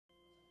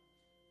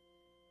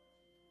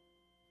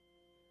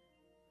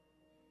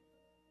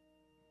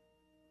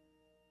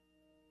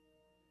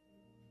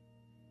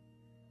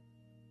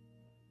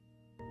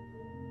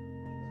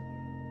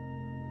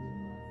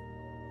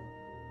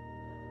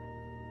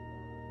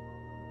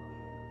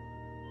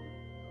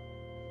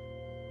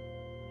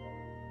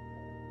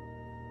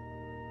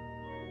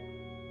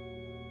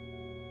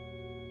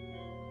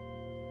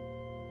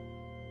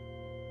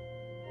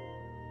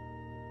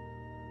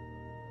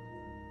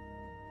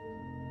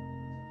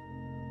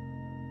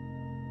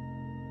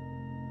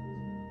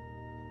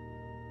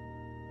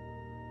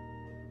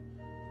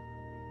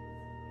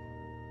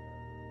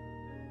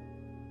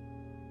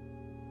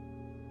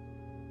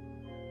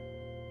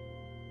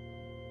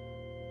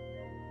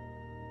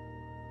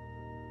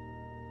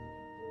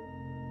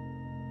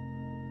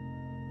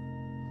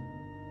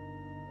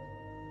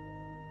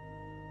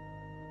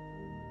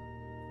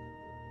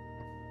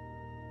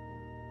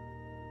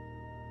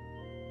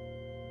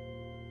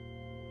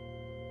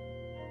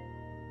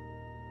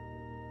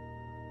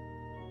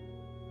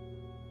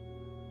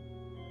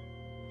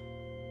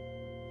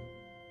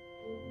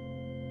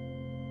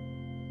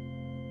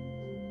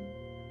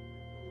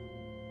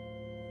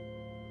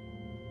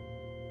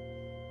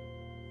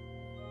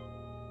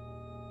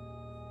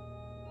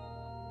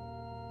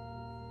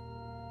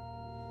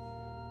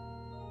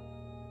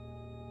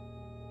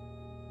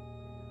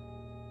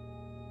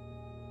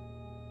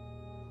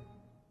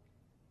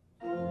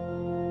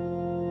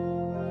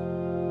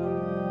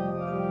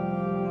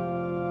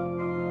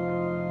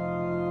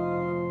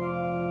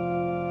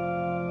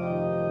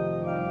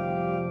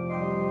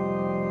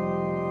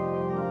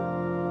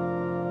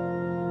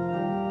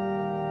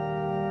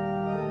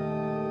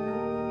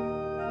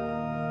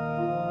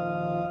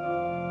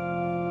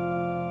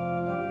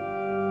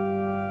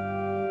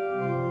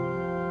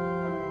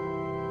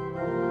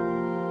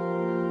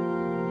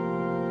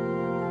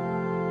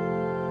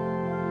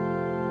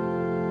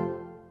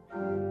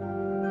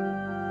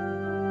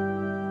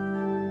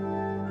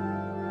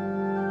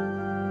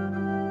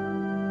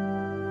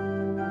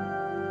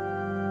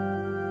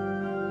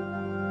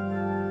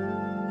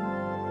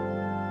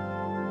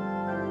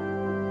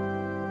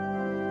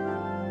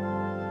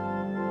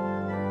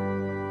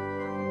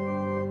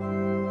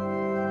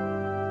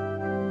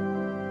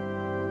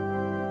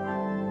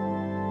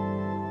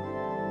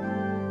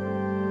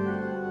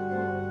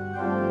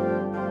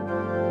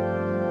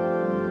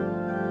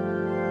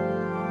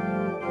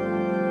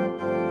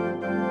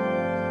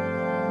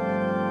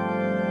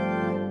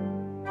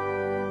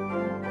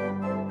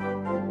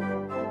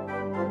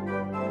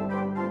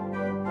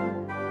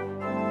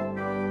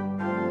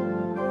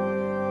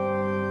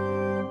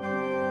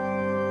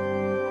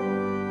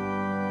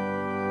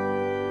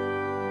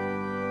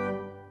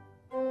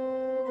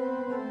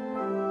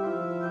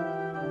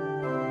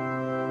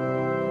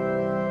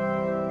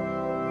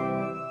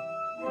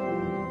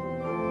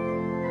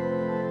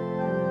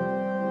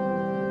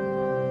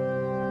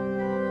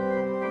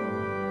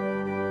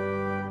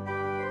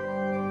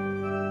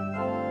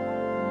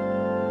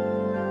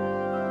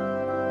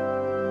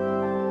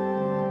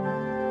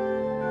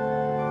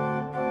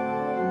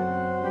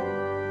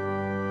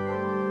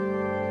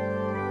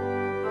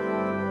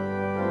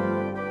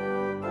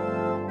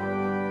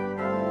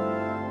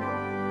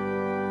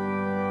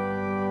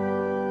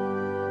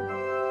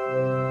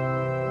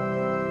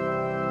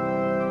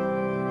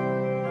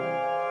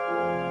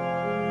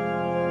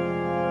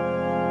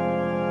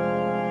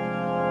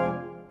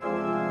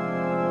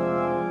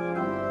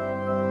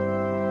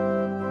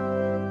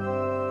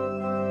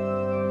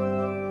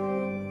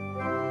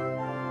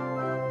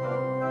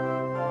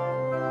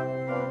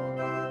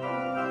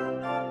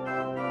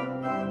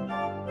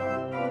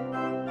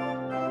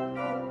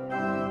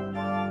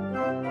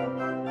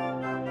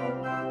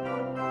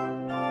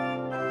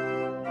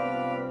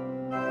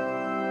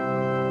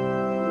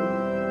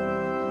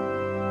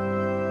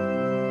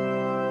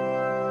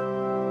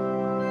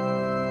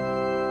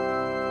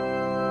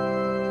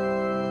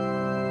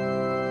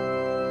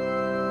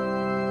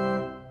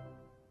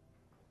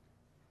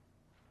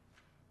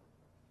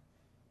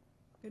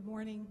Good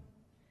morning.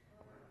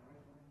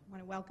 I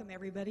want to welcome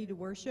everybody to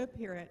worship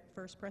here at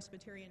First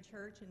Presbyterian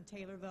Church in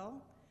Taylorville.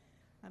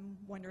 I'm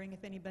wondering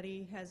if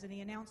anybody has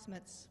any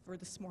announcements for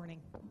this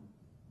morning.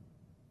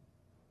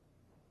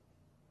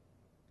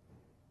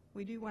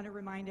 We do want to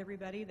remind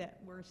everybody that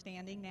we're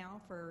standing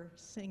now for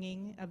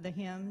singing of the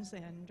hymns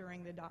and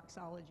during the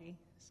doxology.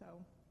 So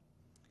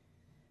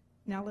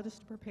now let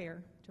us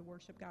prepare to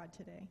worship God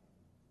today.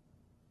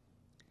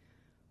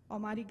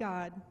 Almighty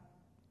God,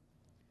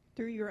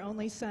 through your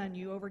only Son,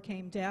 you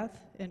overcame death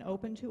and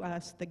opened to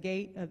us the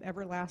gate of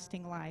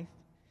everlasting life.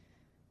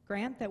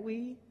 Grant that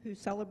we who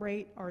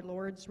celebrate our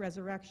Lord's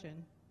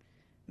resurrection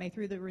may,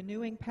 through the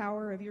renewing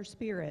power of your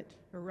Spirit,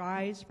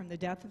 arise from the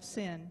death of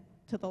sin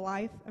to the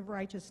life of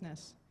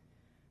righteousness.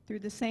 Through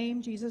the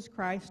same Jesus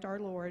Christ our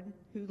Lord,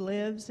 who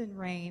lives and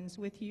reigns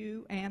with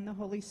you and the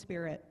Holy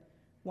Spirit,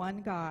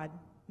 one God,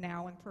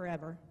 now and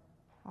forever.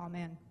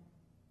 Amen.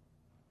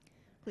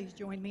 Please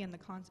join me in the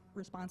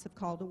responsive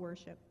call to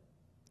worship.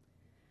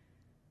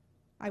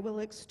 I will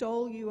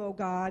extol you, O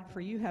God, for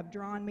you have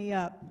drawn me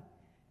up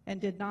and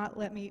did not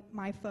let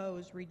my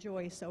foes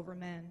rejoice over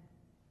men.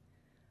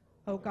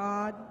 O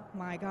God,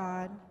 my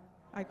God,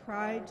 I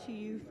cried to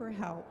you for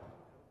help,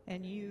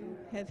 and you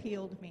have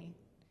healed me.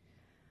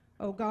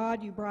 O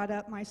God, you brought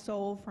up my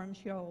soul from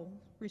Sheol.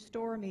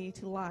 Restore me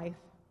to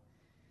life.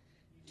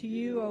 To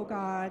you, O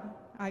God,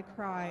 I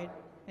cried,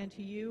 and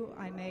to you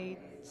I made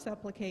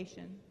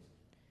supplication.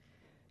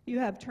 You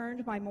have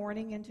turned my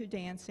mourning into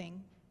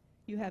dancing.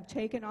 You have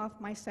taken off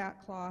my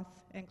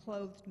sackcloth and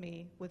clothed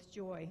me with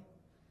joy,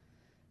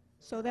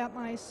 so that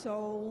my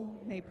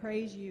soul may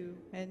praise you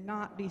and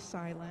not be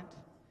silent.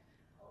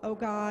 O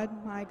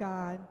God, my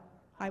God,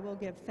 I will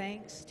give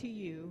thanks to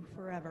you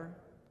forever.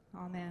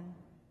 Amen.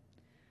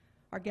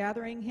 Our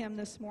gathering hymn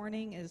this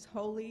morning is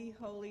Holy,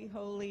 Holy,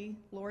 Holy,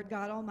 Lord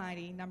God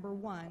Almighty, number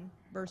 1,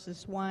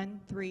 verses 1,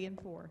 3, and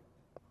 4.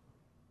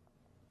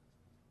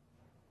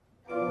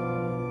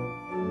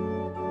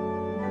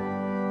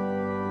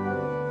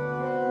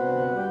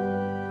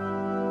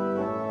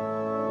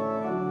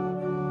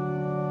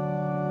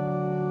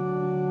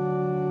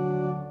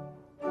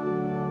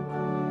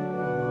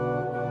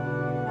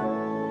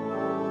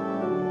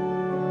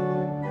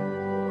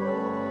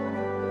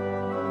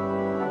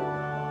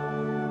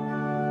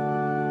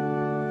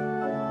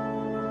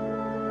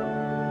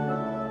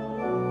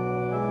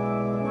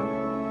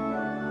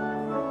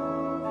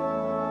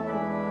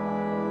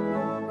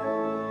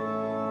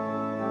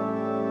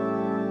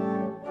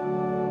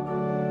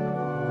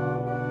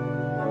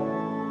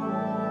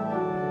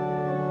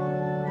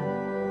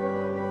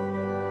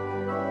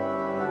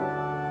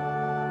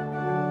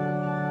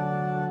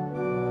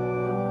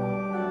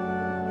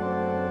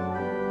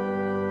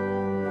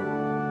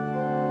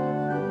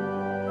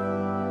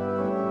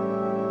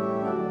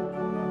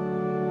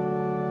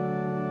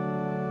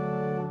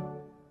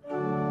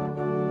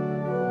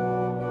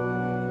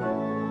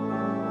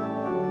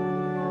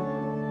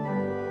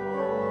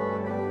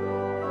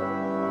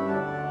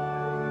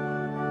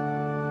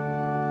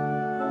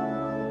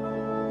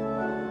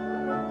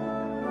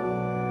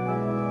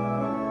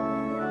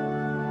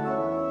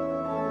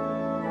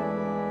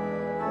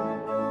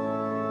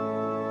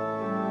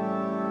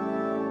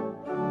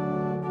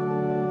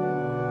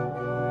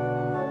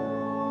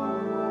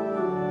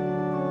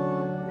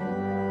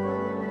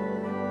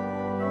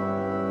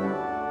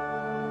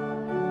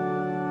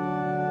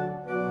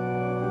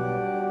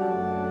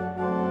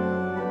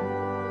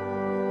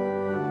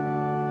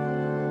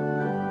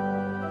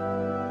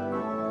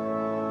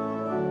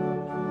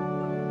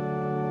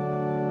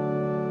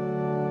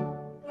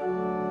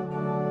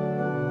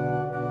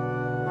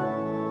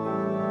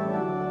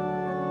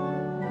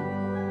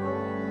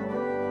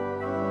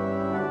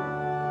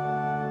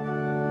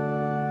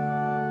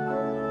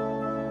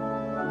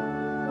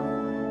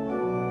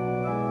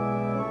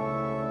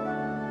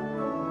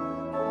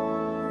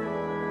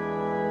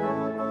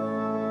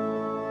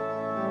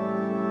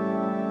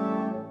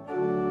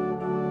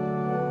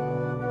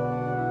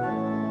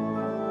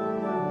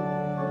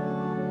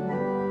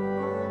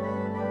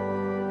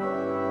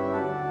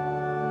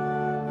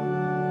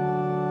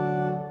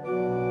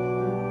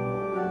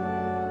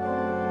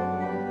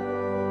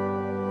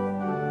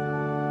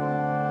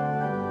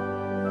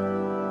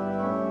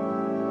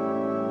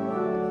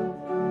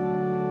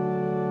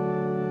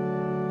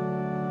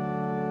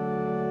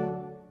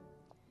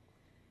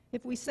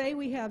 If we say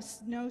we have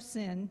no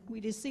sin, we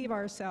deceive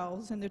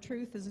ourselves, and the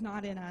truth is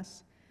not in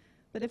us.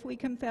 But if we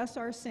confess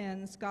our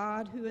sins,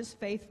 God, who is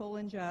faithful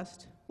and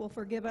just, will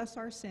forgive us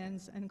our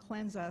sins and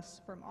cleanse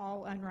us from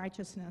all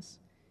unrighteousness.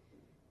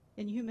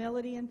 In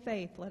humility and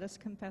faith, let us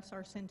confess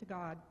our sin to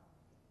God.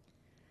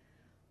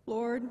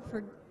 Lord,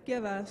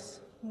 forgive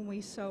us when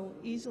we so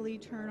easily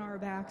turn our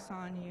backs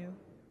on you,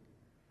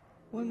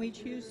 when we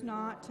choose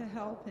not to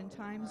help in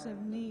times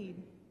of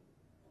need,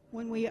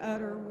 when we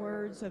utter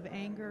words of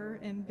anger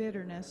and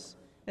bitterness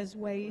as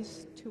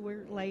ways to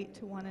relate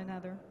to one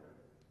another.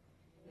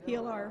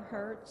 Heal our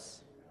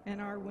hurts and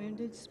our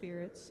wounded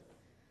spirits.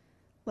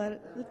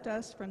 Lift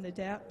us from the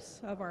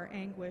depths of our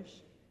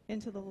anguish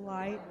into the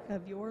light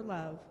of your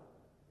love,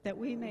 that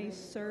we may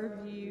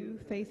serve you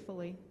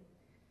faithfully.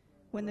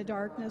 When the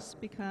darkness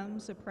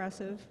becomes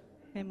oppressive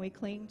and we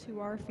cling to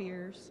our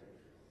fears,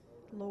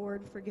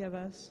 Lord, forgive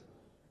us.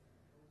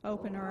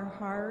 Open our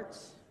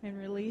hearts and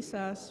release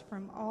us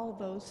from all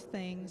those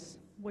things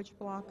which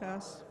block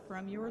us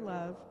from your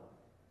love.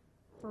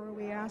 For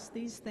we ask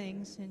these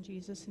things in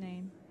Jesus'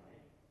 name.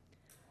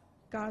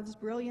 God's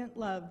brilliant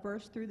love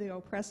burst through the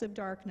oppressive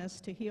darkness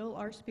to heal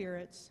our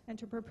spirits and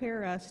to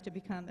prepare us to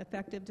become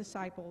effective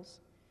disciples.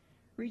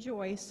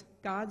 Rejoice,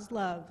 God's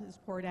love is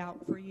poured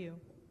out for you.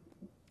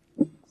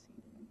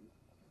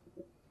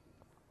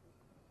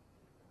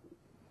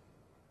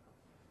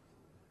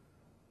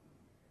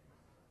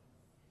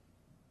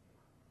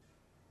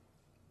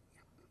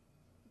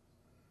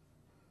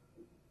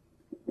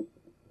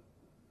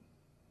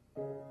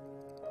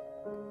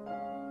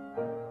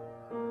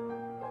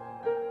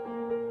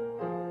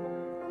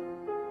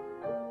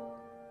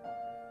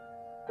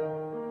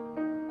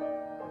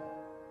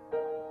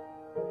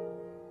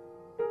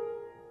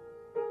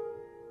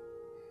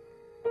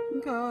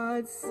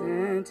 God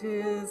sent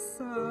his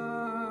Son.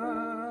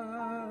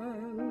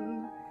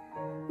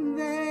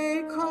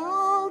 They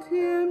called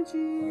him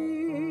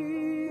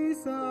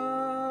Jesus.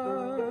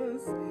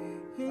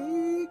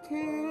 He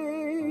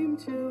came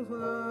to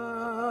love,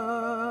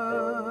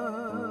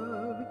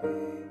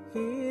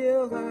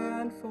 heal,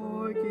 and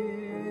forgive.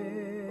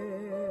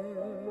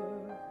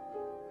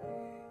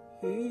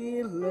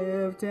 He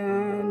lived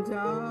and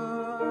died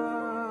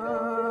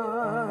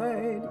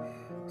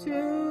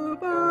to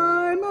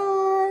buy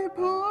my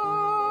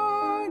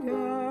pardon.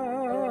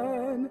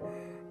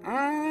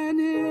 An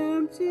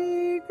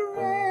empty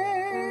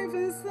grave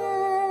is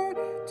there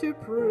to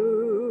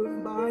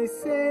prove my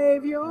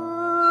Savior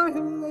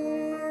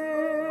lives.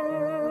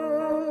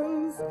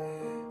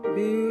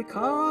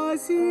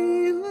 Because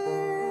he lives,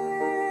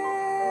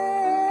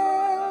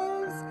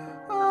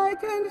 I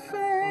can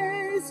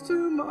face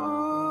tomorrow.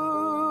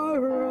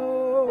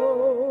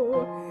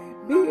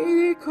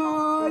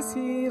 Because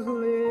he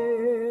lives,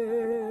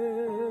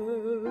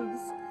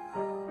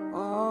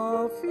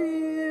 all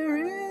fear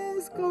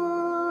is gone.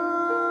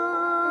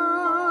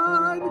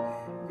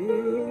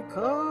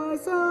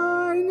 Because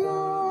I know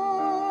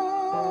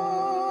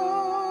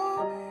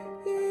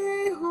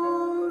he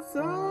holds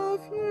a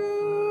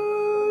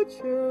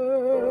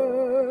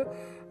future,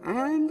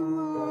 and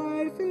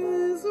life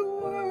is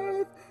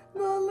worth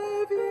the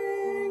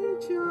living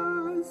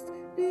just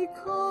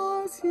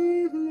because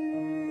he lives.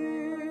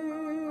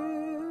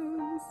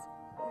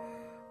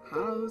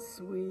 How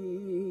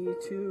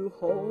sweet to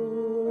hold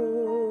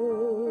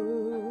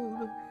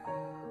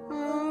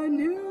a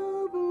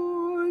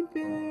newborn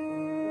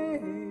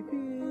baby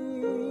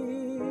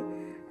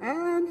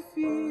and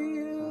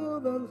feel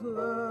the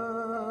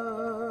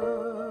love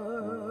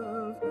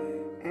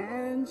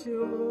and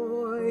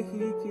joy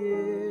he gives.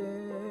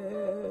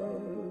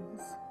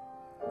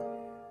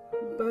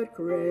 But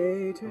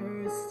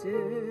greater still,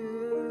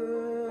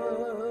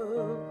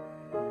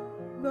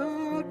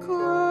 the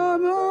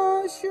calm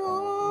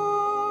assurance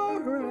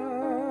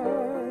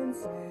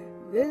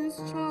this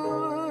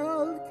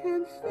child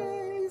can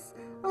face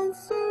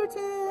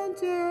uncertain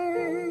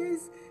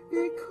days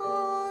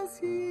because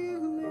he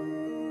lives.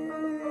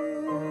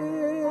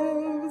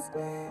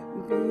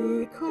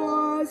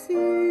 Because he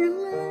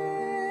lives,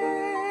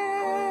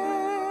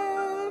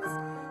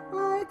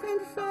 I can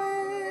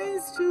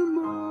face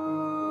tomorrow.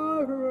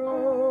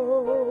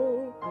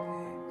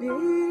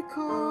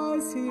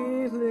 Because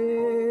he lives,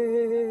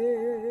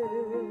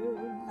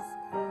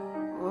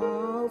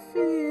 all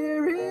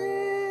fear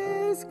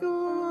is gone.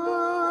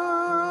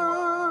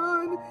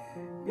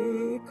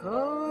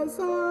 Because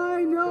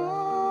I know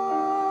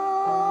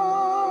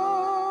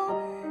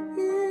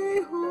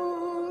he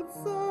holds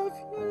the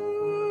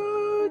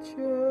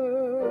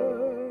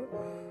future,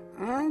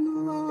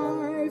 and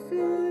life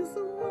is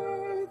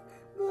worth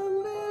the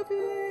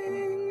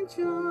living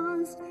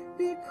just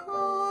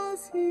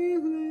because he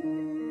lives.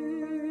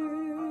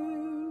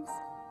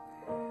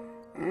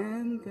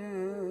 And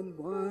then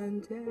one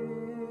day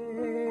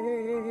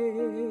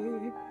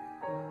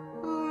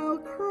I'll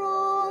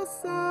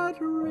cross that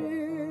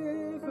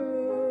river,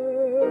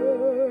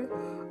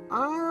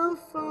 I'll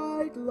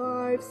fight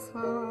life's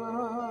fight,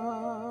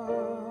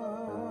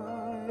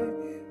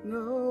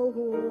 no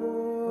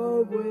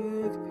war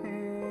with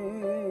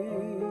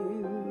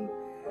pain.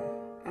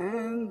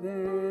 And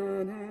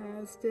then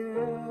as death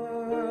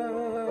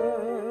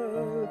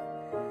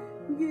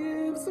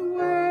gives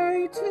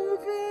way to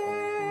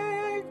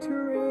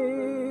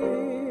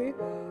victory,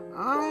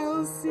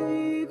 I'll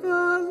see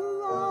the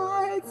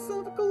lights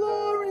of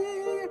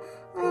glory,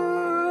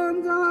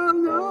 and I'll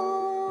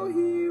know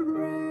he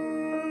reigns.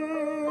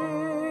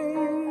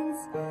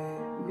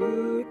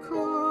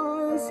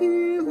 Because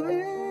he lives,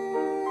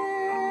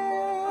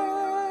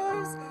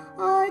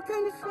 I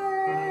can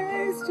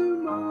face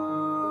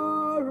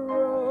tomorrow.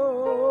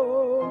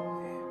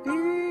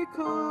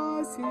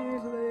 Because he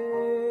lives,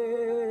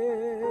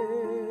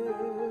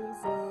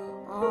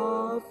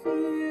 all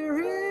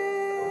fear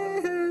is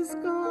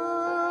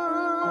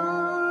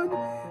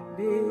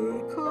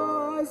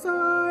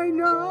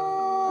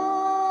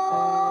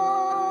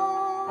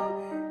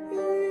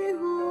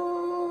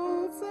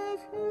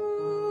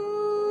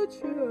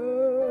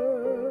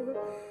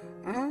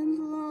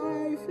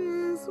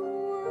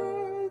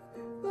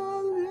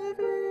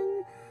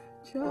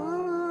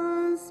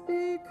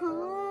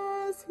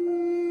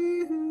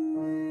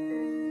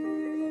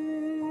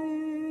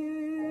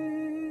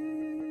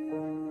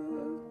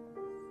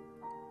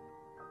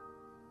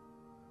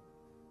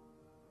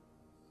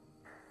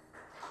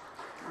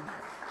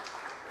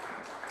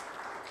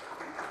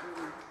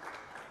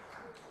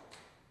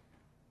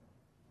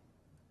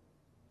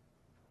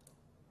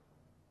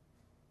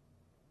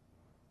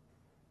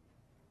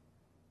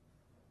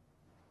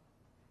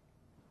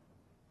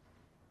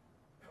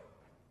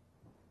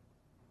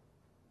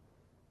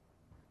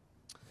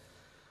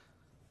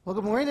Well,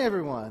 good morning,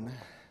 everyone.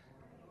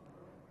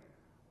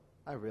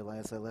 I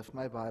realized I left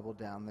my Bible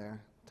down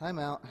there. Time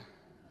out.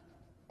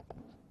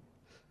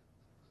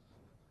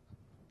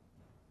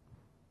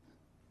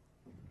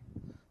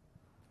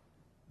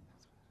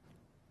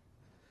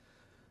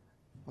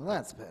 Well,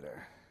 that's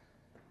better.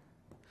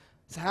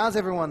 So how's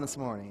everyone this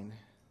morning?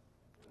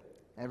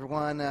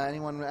 Everyone,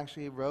 anyone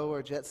actually row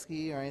or jet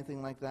ski or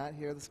anything like that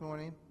here this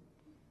morning?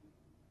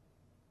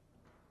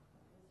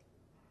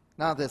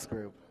 Not this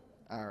group.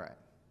 All right.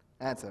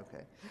 That's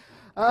okay.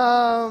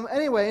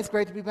 Anyway, it's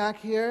great to be back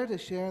here to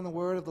share in the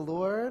Word of the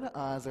Lord.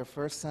 It's our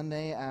first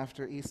Sunday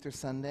after Easter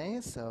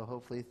Sunday, so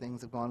hopefully things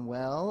have gone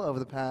well over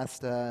the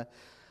past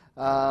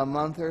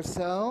month or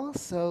so.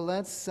 So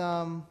let's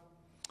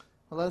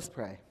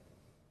pray.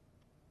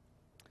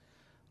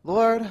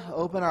 Lord,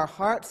 open our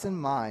hearts and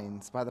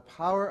minds by the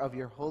power of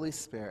your Holy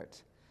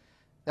Spirit,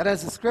 that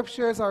as the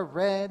Scriptures are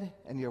read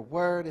and your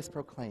Word is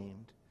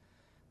proclaimed,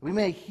 we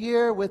may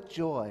hear with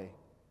joy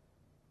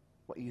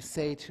what you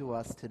say to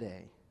us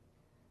today.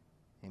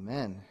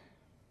 Amen.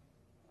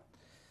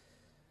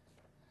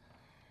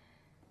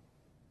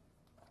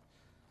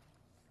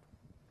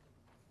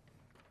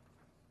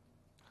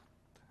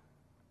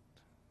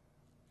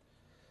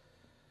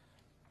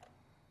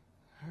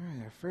 All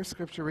right, our first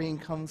scripture reading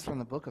comes from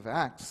the book of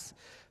Acts,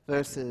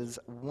 chapter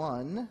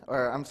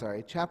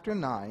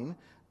 9,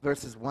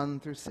 verses 1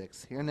 through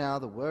 6. Hear now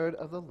the word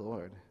of the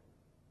Lord.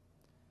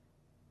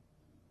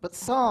 But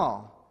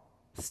Saul,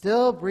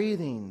 still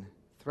breathing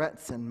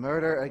threats and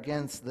murder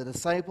against the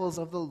disciples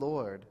of the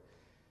Lord,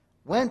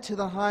 went to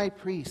the high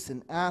priest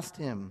and asked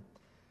him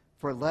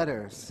for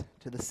letters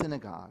to the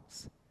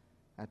synagogues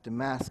at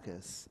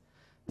Damascus,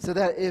 so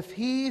that if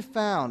he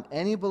found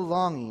any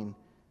belonging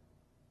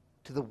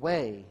to the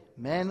way,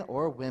 men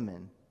or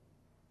women,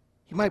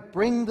 he might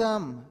bring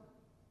them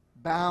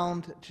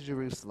bound to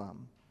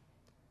Jerusalem.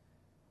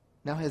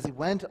 Now as he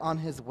went on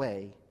his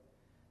way,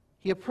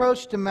 he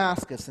approached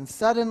Damascus, and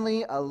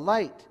suddenly a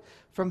light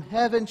from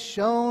heaven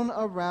shone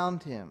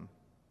around him.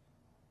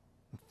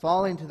 And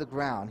falling to the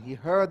ground, he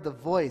heard the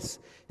voice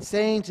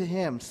saying to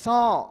him,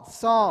 "Saul,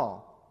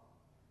 Saul,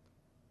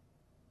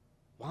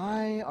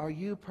 why are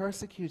you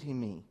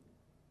persecuting me?"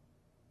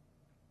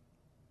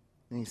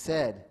 And he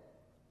said,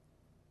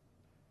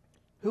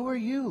 "Who are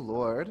you,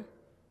 Lord?" And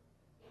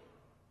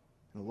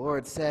the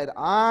Lord said,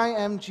 "I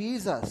am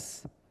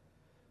Jesus,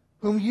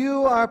 whom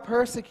you are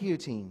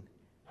persecuting.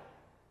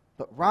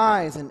 But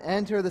rise and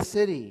enter the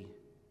city,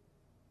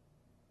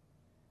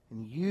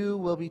 and you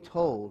will be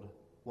told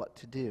what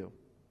to do."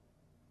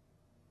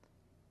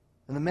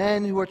 And the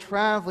men who were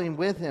traveling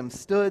with him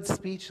stood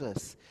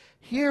speechless,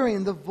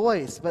 hearing the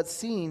voice but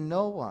seeing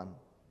no one.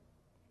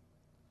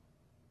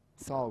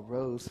 Saul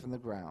rose from the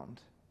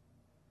ground,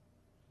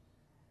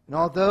 and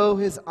although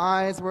his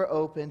eyes were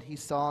opened, he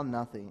saw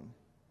nothing.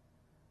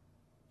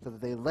 So that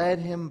they led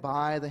him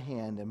by the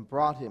hand and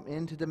brought him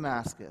into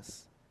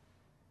Damascus.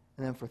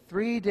 And then for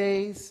 3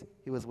 days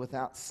he was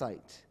without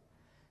sight,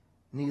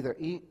 neither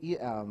ate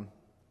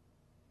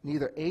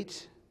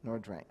nor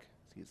drank.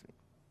 Excuse me.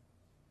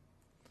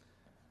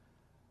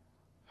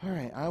 All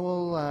right, I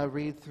will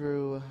read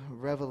through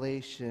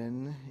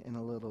Revelation in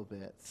a little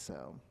bit.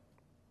 So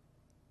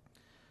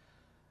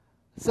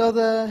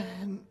the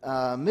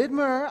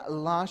Midmer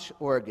Lash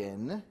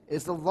organ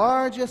is the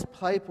largest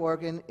pipe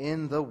organ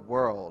in the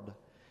world.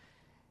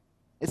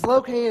 It's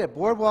located at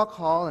Boardwalk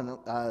Hall in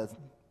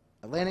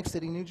Atlantic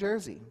City, New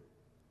Jersey.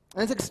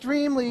 And it's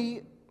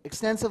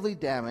extensively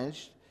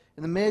damaged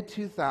in the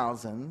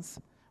mid-2000s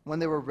when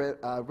they were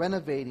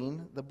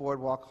renovating the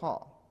Boardwalk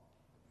Hall.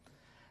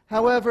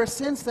 However,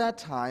 since that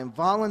time,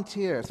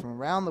 volunteers from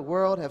around the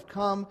world have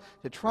come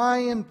to try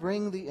and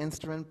bring the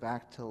instrument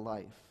back to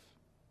life.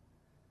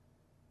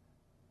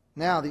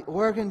 Now, the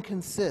organ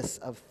consists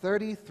of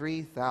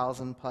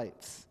 33,000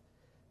 pipes,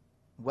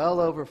 well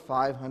over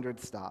 500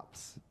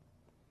 stops,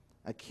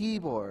 a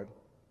keyboard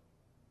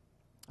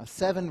of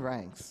 7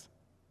 ranks.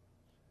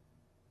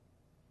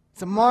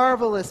 It's a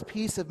marvelous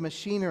piece of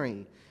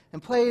machinery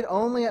and played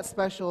only at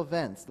special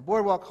events. The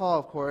Boardwalk Hall,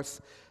 of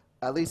course,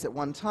 at least at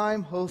one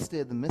time,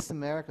 hosted the Miss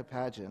America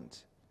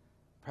pageant,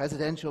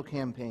 presidential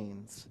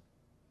campaigns,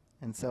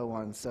 and so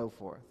on and so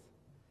forth.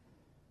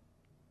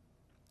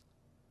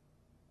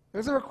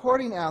 There's a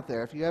recording out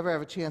there, if you ever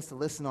have a chance to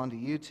listen onto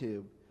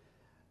YouTube,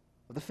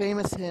 of the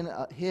famous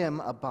hymn,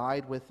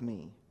 "Abide with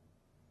Me."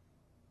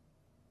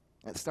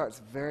 It starts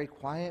very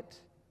quiet,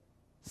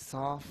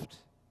 soft,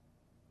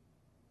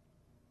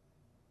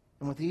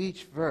 and with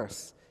each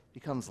verse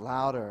becomes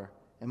louder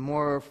and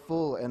more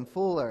full and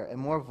fuller and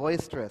more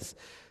boisterous,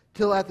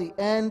 till at the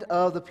end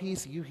of the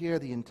piece you hear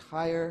the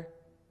entire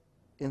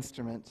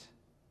instrument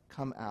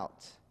come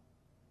out.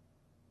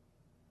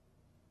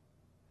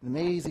 An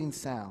amazing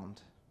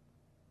sound.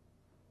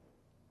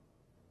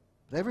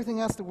 But everything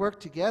has to work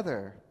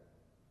together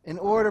in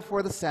order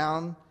for the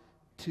sound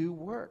to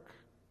work.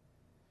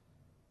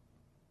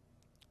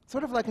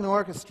 Sort of like an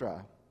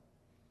orchestra.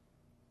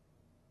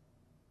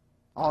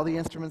 All the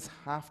instruments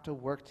have to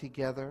work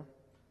together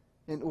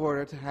in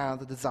order to have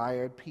the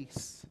desired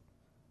peace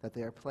that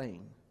they are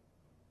playing.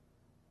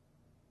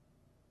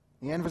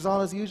 The end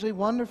result is usually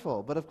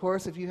wonderful, but of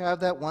course, if you have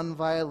that one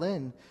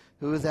violin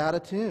who is out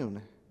of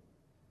tune,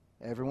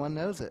 everyone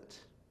knows it.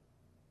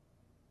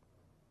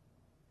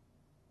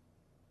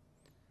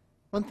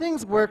 When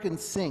things work in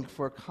sync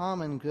for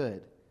common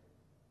good,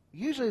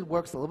 usually it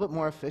works a little bit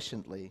more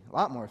efficiently, a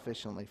lot more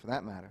efficiently for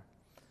that matter.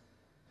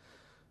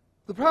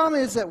 The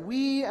problem is that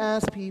we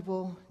as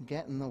people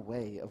get in the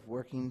way of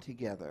working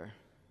together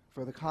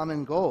for the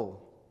common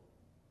goal,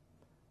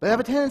 but have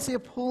a tendency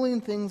of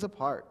pulling things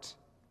apart.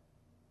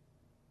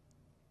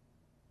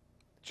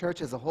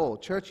 Church as a whole,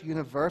 church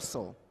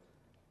universal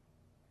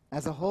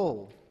as a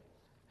whole,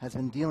 has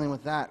been dealing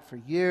with that for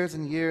years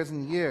and years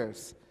and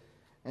years.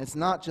 And it's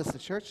not just a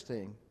church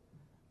thing,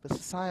 but a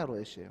societal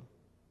issue.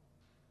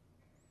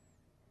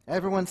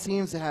 Everyone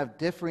seems to have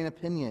differing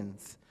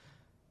opinions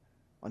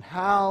on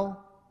how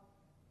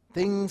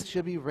things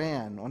should be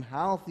ran, on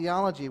how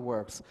theology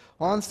works,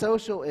 on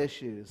social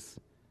issues,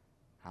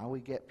 how we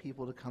get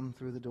people to come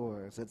through the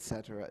doors,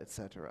 etc.,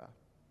 etc.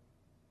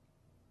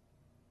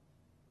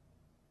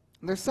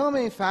 There's so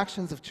many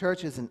factions of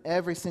churches in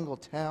every single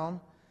town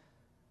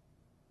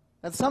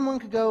that someone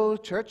could go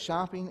church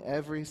shopping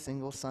every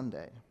single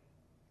Sunday.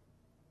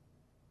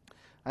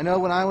 I know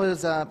when I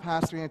was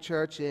pastoring a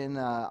church in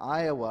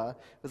Iowa,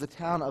 it was a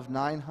town of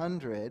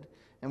 900,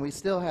 and we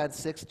still had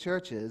 6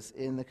 churches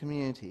in the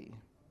community.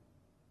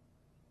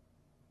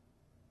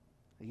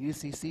 A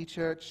UCC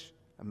church,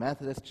 a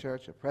Methodist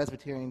church, a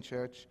Presbyterian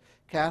church,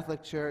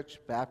 Catholic church,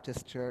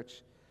 Baptist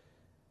church,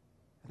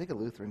 I think a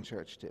Lutheran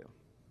church too.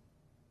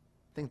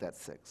 I think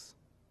that's 6.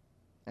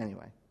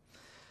 Anyway.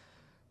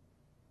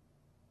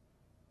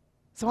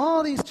 So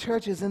all these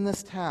churches in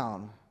this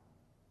town,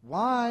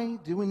 why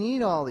do we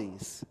need all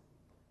these?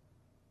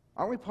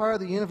 Aren't we part of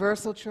the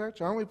universal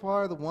church? Aren't we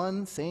part of the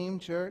one same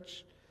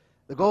church?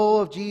 The goal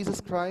of Jesus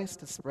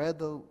Christ to spread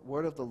the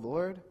word of the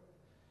Lord?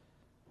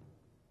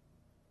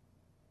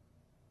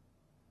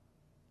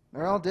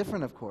 They're all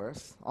different, of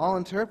course. All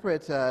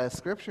interpret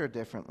Scripture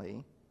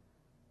differently.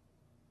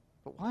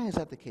 But why is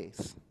that the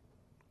case?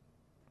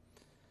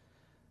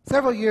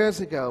 Several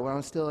years ago, when I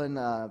was still in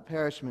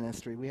parish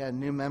ministry, we had a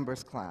new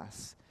members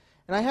class.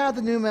 And I had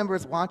the new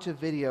members watch a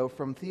video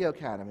from Theo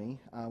Academy,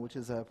 which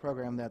is a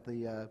program that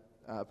the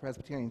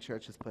Presbyterian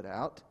Church has put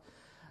out.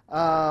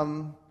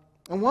 And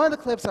one of the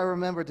clips I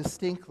remember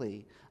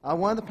distinctly,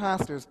 one of the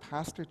pastors,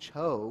 Pastor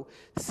Cho,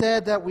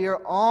 said that we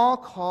are all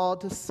called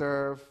to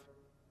serve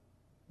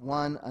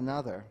one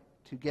another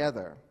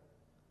together.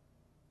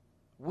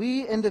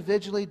 We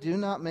individually do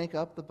not make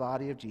up the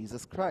body of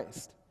Jesus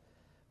Christ,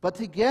 but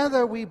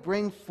together we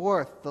bring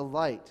forth the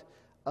light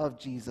of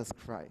Jesus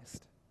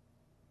Christ.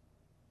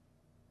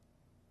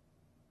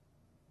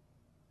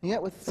 And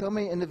yet with so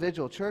many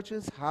individual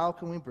churches, how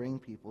can we bring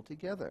people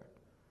together?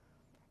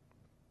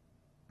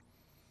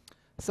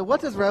 So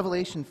what does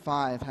Revelation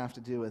 5 have to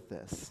do with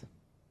this?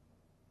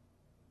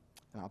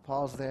 And I'll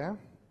pause there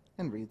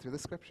and read through the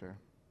Scripture.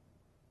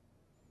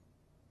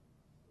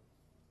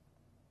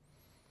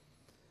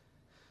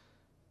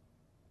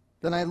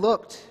 Then I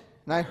looked,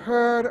 and I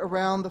heard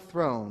around the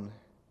throne,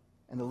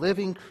 and the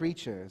living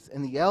creatures,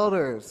 and the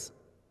elders,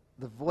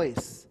 the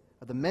voice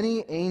of the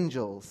many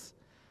angels,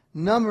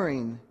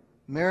 numbering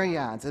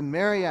myriads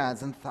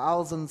and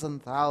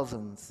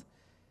thousands,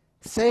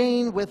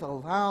 saying with a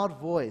loud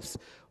voice,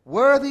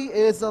 "Worthy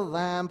is the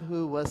Lamb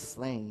who was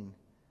slain,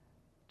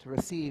 to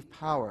receive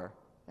power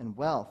and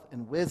wealth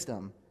and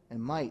wisdom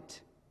and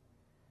might,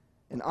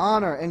 and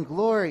honor and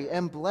glory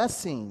and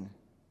blessing."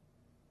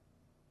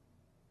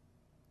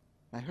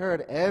 I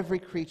heard every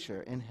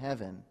creature in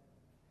heaven,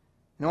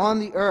 and on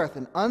the earth,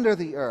 and under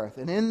the earth,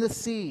 and in the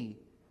sea,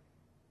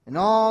 and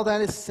all that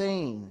is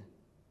saying,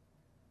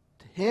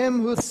 "To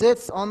him who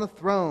sits on the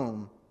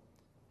throne,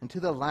 and to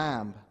the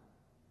Lamb,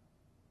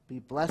 be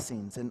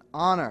blessings and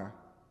honor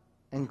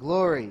and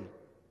glory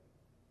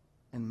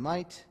and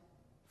might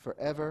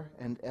forever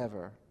and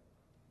ever."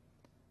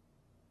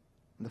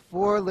 And the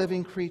 4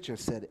 living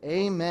creatures said,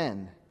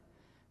 "Amen."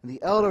 And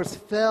the elders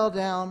fell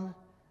down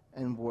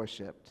and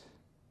worshipped.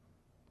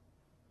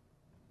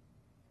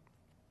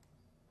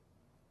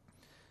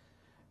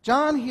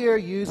 John here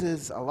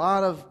uses a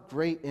lot of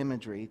great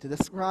imagery to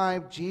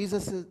describe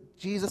Jesus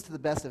to the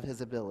best of his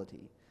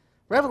ability.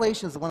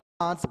 Revelation is one of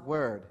God's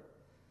word.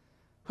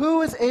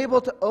 Who is able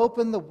to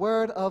open the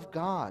word of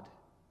God?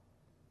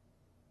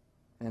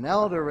 An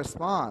elder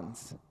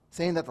responds,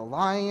 saying that the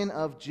Lion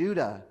of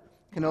Judah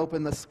can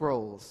open the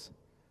scrolls.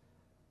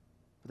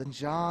 But then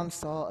John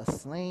saw a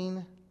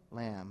slain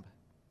lamb.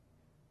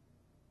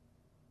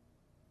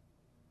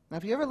 Now,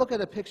 if you ever look at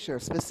a picture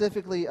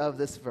specifically of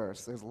this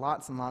verse, there's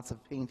lots and lots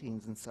of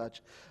paintings and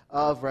such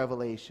of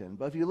Revelation.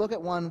 But if you look at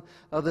one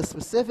of the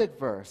specific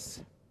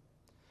verse,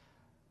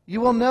 you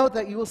will note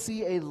that you will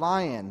see a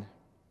lion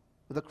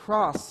with a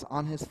cross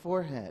on his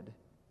forehead.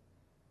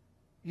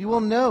 You will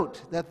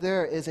note that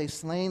there is a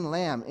slain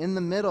lamb in the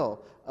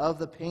middle of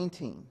the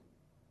painting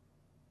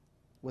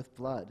with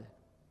blood.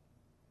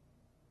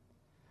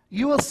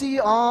 You will see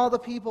all the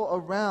people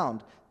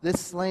around this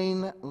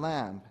slain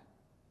lamb,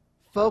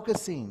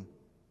 focusing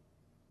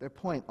their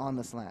point on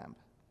this lamb.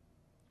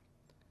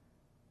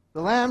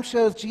 The lamb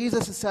shows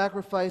Jesus'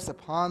 sacrifice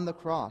upon the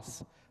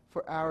cross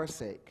for our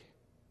sake.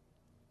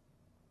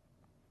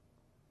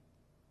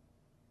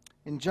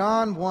 In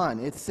John 1,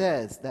 it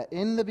says that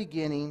in the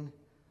beginning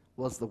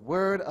was the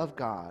Word of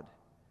God,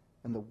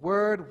 and the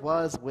Word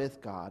was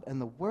with God,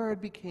 and the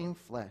Word became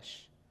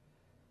flesh.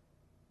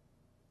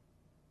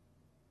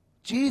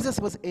 Jesus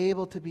was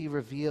able to be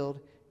revealed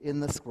in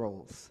the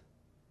scrolls.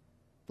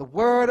 The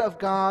Word of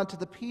God to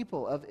the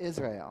people of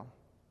Israel.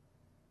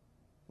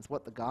 It's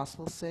what the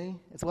Gospels say.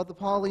 It's what the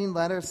Pauline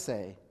letters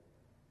say.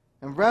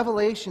 And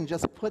Revelation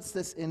just puts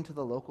this into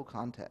the local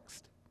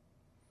context.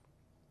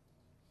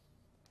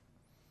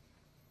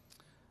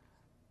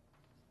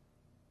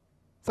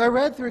 So I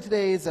read through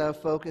today's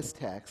focus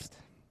text,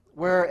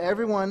 where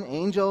everyone,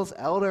 angels,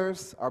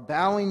 elders, are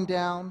bowing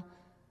down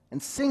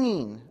and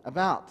singing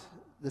about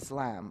this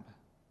lamb.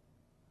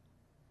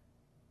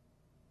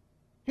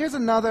 Here's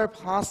another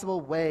possible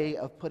way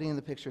of putting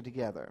the picture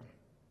together.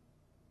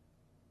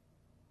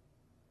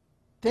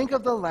 Think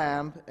of the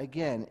lamb,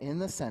 again, in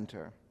the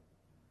center.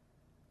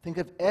 Think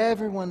of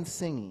everyone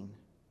singing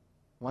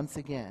once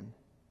again.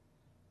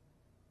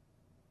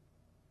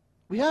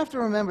 We have to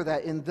remember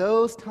that in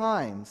those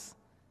times,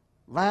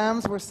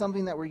 lambs were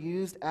something that were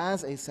used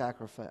as a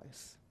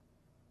sacrifice.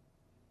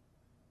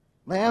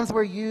 Lambs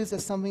were used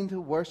as something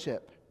to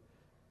worship.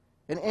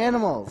 And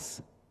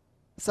animals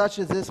such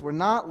as this were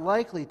not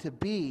likely to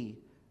be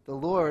the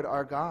Lord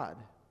our God.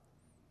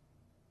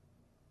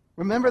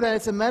 Remember that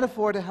it's a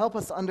metaphor to help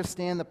us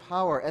understand the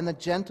power and the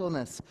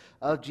gentleness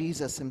of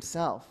Jesus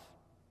himself.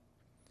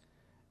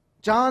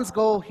 John's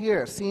goal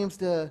here seems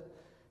to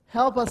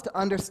help us to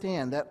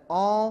understand that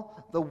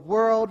all the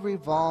world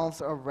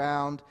revolves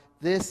around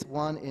this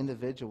one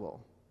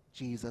individual,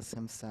 Jesus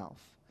himself,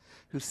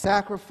 who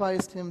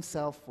sacrificed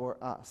himself for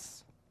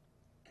us.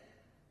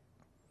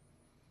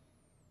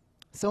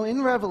 So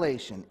in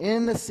Revelation,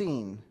 in the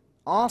scene,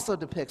 also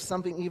depicts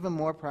something even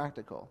more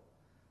practical.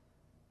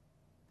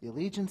 The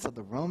allegiance of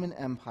the Roman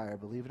Empire,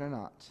 believe it or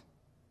not.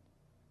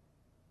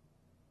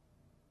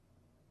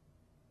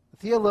 The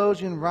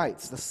theologian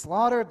writes, the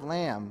slaughtered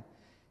lamb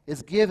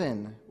is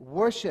given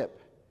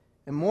worship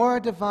and more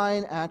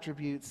divine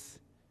attributes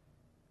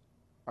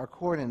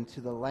according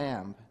to the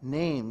lamb,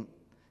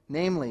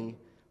 namely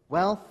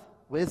wealth,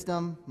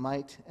 wisdom,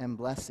 might, and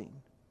blessing.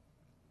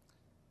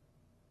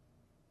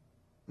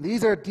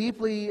 These are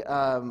deeply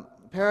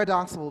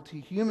paradoxical to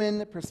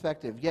human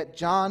perspective, yet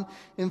John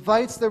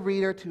invites the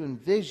reader to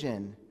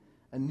envision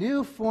a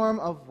new form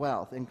of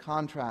wealth in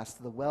contrast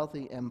to the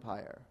wealthy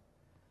empire.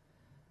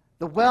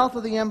 The wealth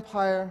of the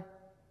empire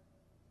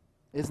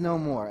is no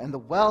more, and the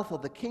wealth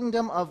of the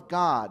kingdom of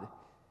God,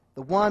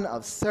 the one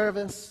of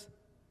service,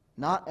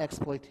 not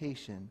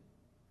exploitation.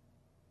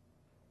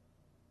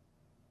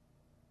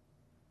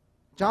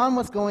 John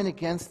was going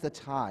against the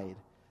tide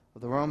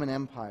of the Roman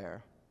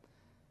Empire.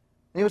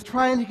 And he was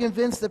trying to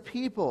convince the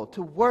people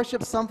to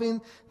worship something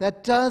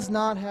that does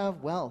not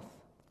have wealth,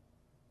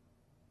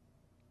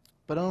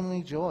 but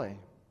only joy.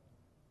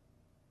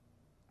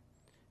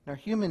 In our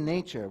human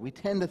nature, we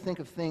tend to think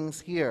of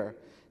things here,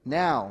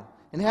 now,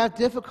 and have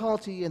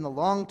difficulty in the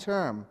long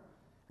term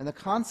and the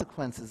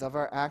consequences of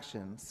our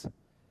actions.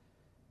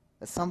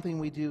 That something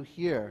we do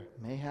here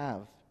may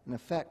have an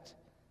effect,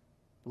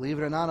 believe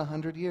it or not,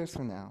 100 years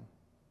from now.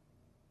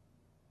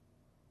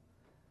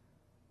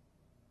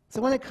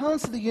 So when it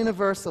comes to the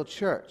universal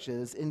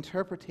church's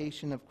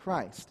interpretation of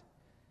Christ,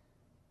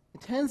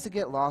 it tends to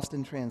get lost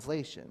in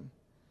translation.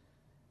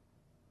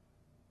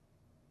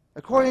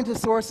 According to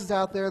sources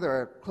out there, there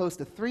are close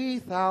to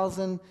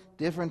 3,000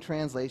 different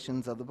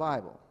translations of the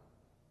Bible.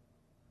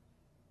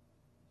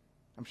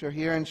 I'm sure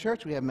here in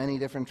church we have many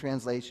different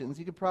translations.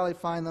 You could probably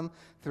find them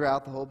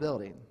throughout the whole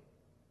building.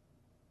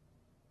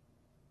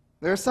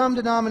 There are some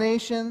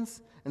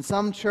denominations and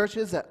some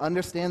churches that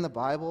understand the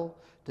Bible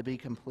to be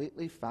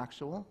completely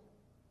factual,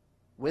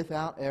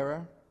 without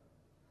error.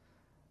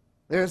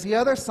 There's the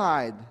other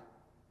side,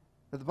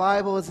 that the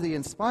Bible is the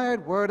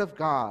inspired Word of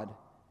God,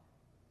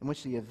 in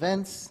which the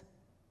events,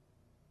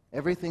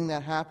 everything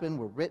that happened,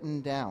 were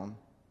written down,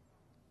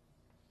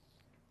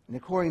 and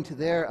according to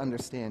their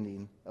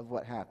understanding of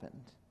what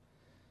happened.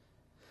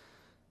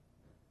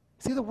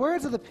 See, the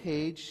words of the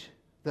page,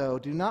 though,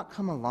 do not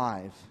come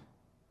alive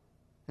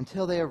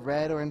until they are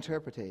read or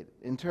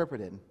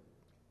interpreted.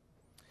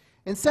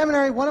 In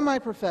seminary, one of my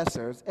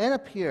professors and a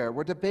peer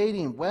were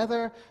debating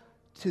whether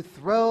to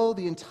throw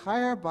the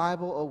entire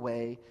Bible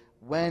away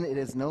when it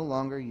is no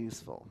longer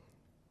useful.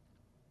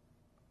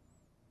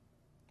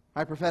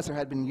 My professor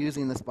had been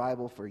using this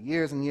Bible for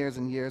years and years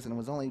and years, and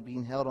was only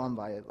being held on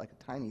by a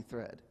tiny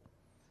thread.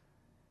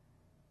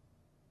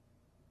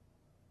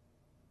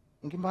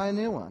 You can buy a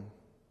new one.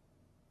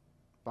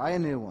 Buy a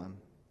new one.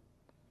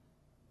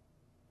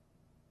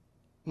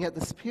 Yet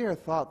this peer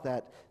thought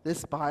that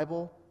this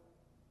Bible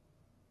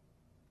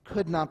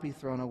could not be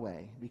thrown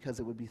away because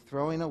it would be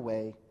throwing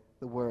away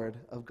the Word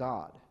of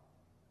God.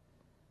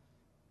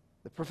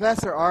 The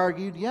professor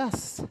argued,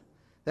 yes,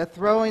 that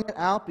throwing it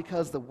out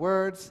because the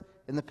words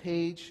in the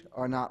page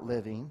are not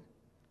living.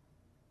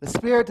 The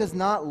Spirit does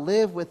not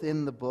live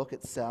within the book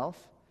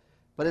itself,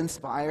 but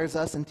inspires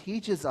us and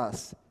teaches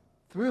us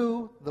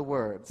through the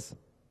words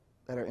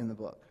that are in the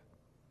book.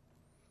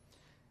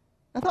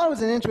 I thought it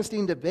was an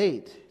interesting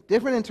debate.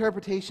 Different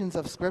interpretations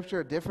of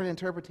Scripture, different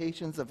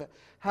interpretations of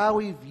how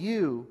we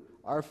view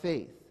our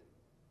faith.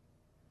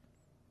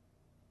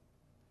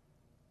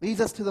 Leads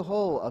us to the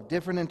whole of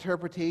different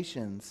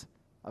interpretations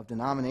of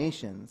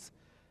denominations,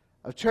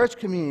 of church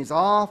communities,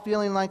 all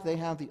feeling like they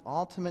have the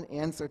ultimate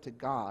answer to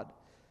God,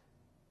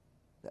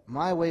 that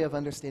my way of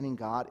understanding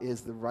God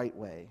is the right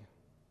way.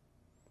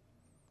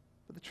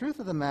 But the truth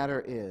of the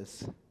matter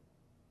is,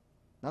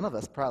 none of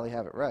us probably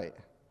have it right.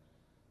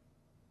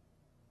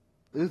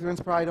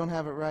 Lutherans probably don't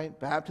have it right.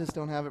 Baptists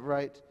don't have it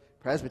right.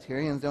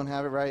 Presbyterians don't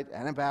have it right.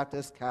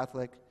 Anabaptists,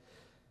 Catholic,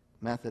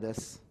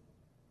 Methodists,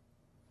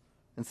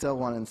 and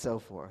so on and so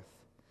forth.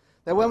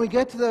 That when we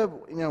get to the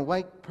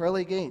white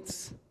pearly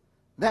gates,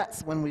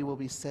 that's when we will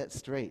be set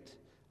straight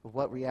of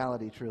what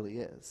reality truly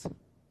is.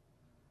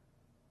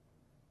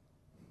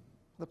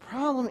 The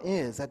problem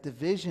is that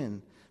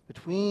division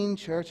between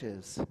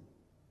churches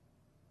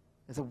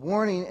is a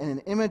warning and an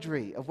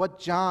imagery of what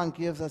John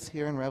gives us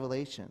here in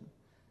Revelation.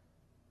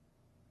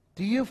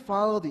 Do you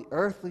follow the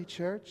earthly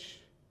church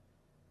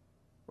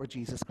or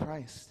Jesus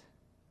Christ?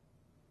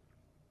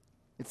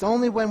 It's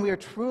only when we are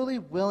truly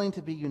willing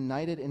to be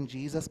united in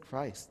Jesus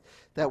Christ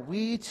that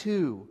we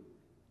too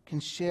can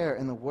share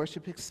in the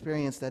worship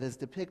experience that is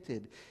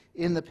depicted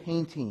in the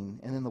painting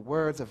and in the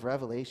words of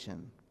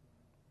Revelation.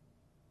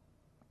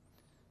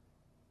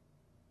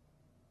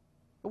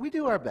 But we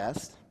do our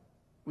best.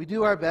 We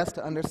do our best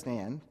to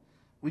understand.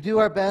 We do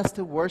our best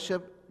to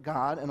worship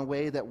God in a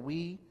way that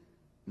we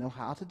know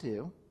how to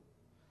do.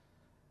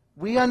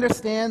 We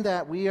understand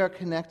that we are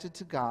connected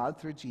to God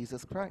through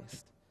Jesus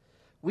Christ.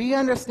 We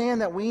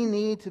understand that we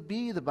need to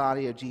be the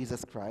body of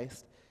Jesus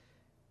Christ,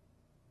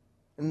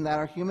 and that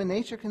our human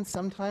nature can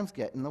sometimes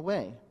get in the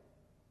way.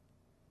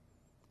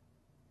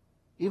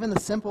 Even the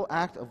simple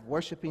act of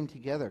worshiping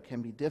together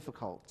can be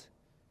difficult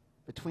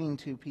between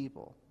two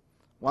people.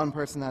 One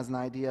person has an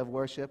idea of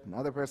worship,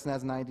 another person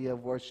has an idea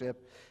of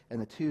worship,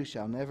 and the two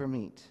shall never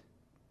meet.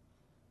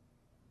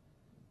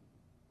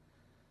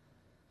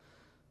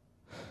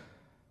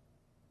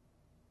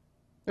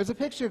 There's a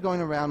picture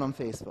going around on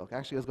Facebook.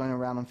 Actually, it was going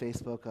around on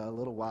Facebook a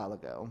little while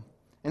ago.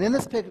 And in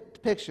this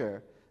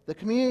picture, the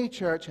community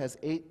church has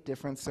 8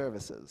 different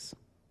services.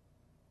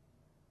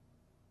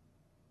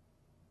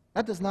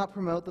 That does not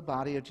promote the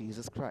body of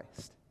Jesus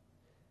Christ.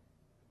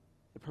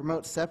 It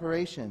promotes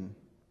separation.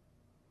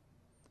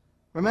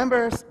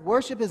 Remember,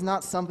 worship is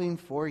not something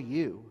for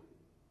you.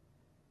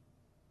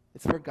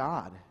 It's for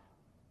God.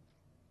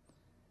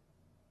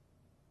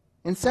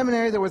 In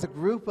seminary, there was a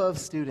group of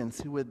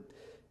students who would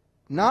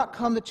not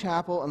come to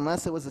chapel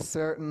unless it was the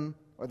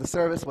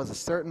service was a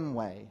certain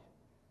way,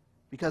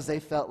 because they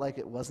felt like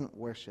it wasn't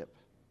worship.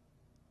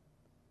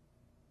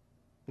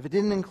 If it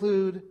didn't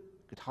include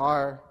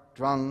guitar,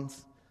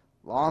 drums,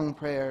 long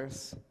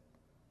prayers,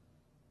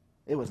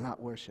 it was not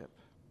worship.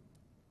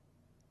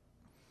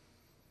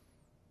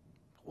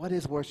 What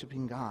is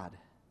worshiping God?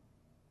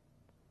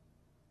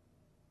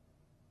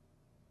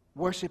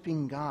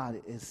 Worshiping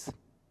God is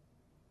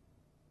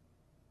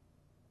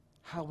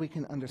how we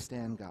can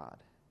understand God,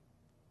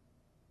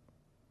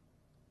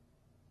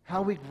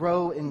 how we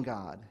grow in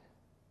God.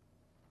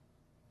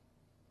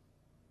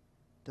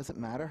 Does it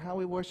matter how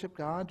we worship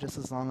God, just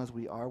as long as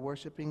we are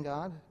worshiping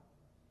God?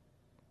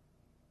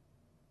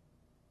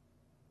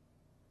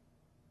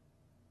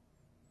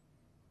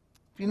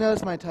 If you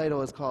notice, my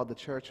title is called The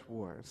Church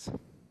Wars,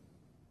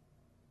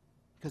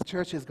 because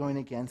church is going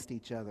against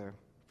each other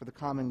for the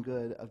common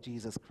good of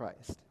Jesus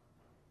Christ.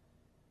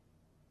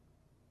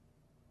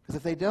 Because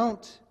if they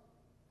don't,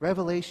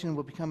 Revelation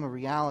will become a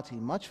reality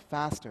much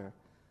faster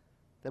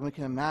than we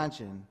can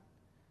imagine.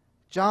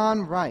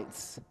 John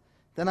writes,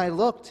 "Then I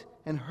looked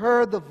and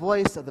heard the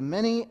voice of the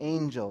many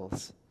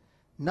angels,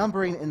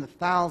 numbering in the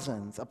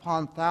thousands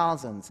upon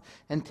thousands,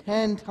 and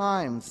 10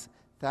 times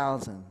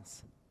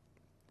thousands.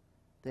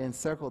 They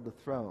encircled the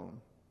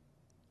throne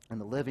and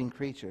the living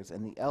creatures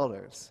and the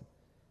elders.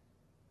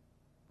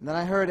 And then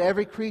I heard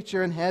every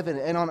creature in heaven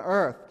and on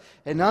earth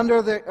and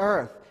under the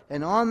earth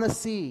and on the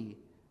sea,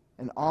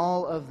 and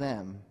all of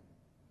them."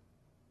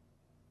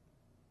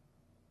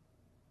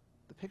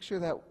 The picture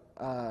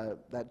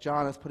that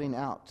John is putting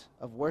out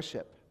of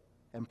worship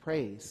and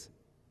praise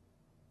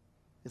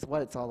is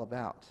what it's all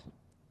about.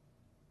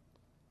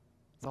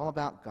 It's all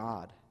about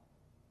God.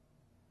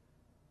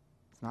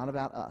 It's not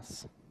about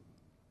us.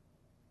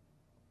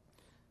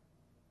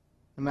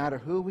 No matter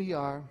who we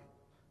are,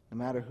 no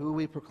matter who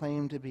we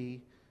proclaim to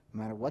be,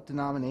 no matter what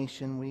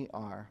denomination we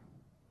are,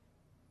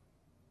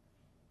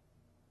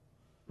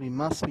 we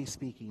must be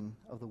speaking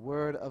of the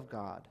Word of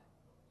God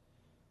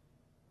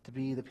to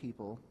be the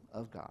people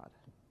of God.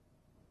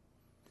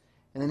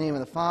 In the name of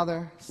the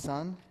Father,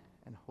 Son,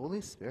 and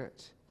Holy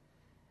Spirit.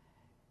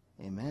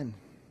 Amen.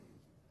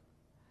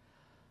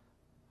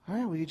 All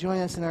right, will you join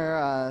us in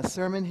our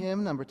sermon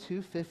hymn, number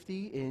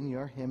 250 in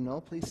your hymnal?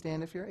 Please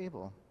stand if you're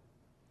able.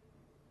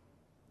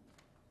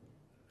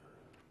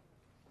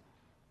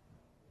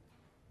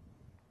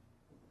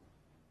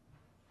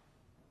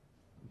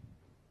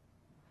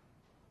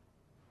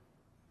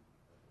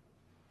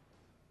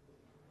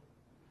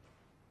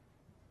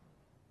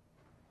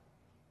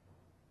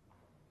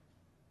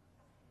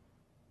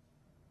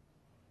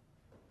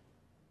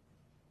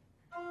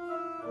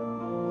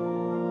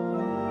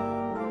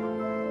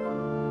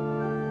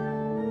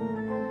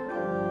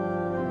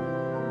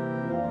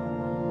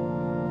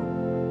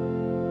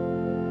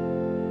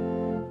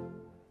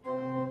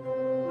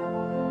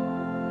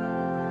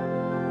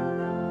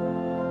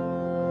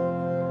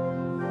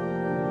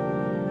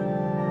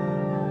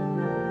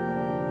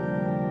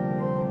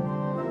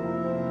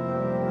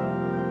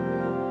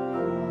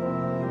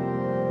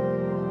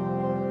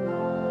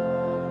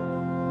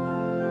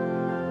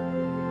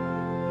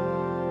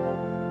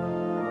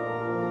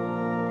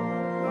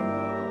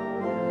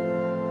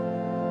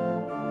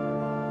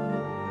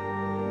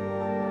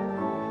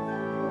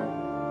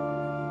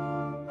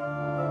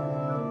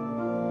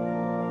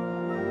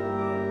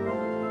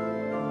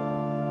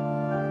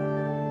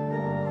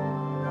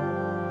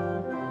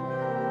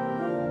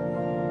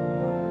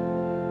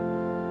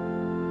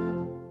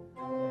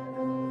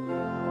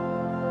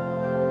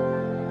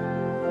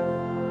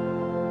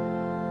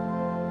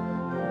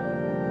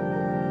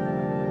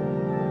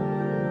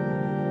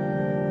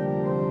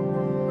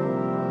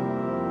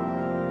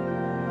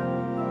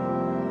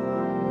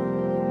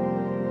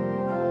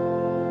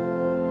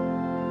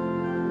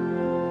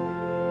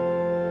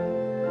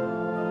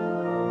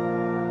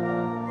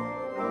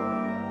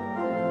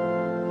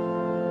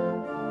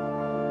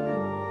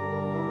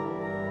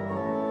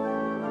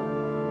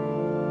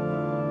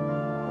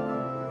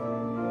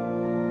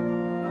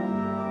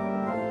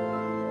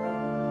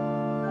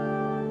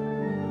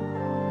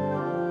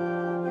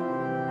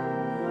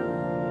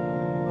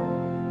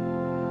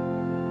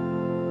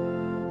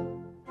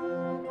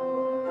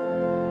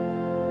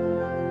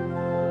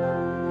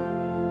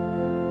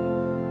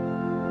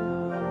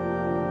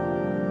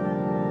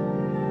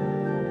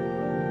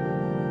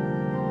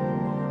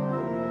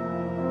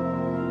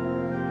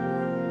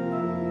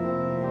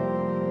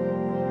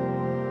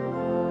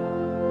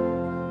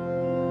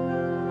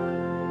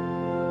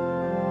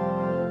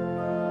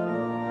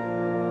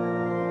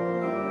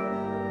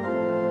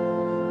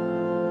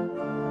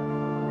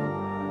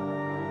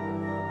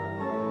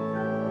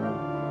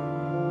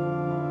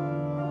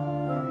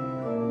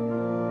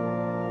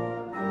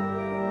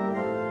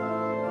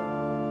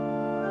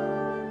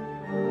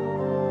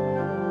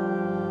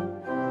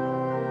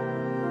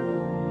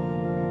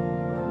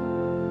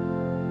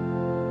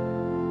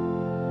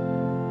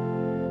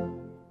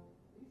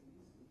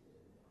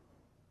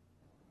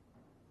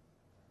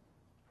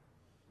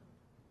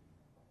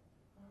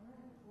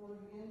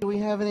 Do we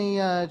have any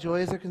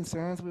joys or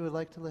concerns we would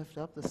like to lift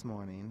up this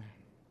morning?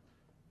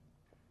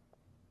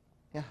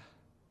 Yeah.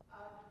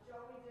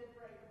 Joey did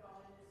break a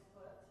bone in his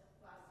foot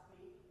last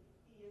week.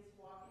 He is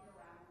walking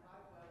around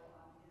quite well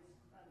on his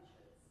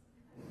crunches.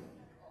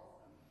 He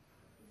calls them.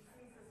 He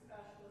sees a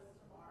specialist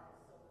tomorrow,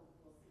 so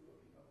we'll see where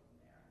we go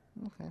from there.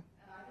 Okay.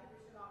 And I think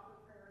we should offer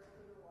prayers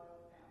for the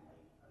royal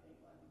family of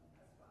England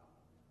as well.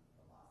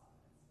 The loss of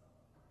his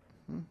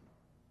fellow.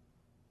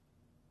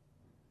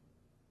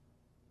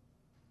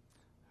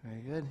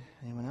 Very good.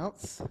 Anyone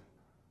else?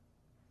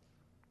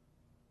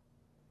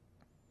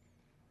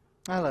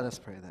 Let us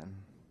pray then.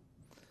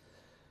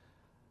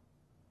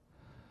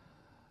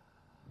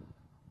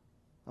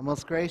 O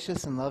most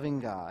gracious and loving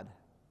God,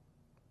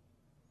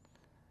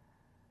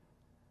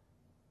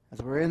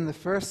 as we're in the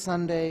first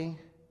Sunday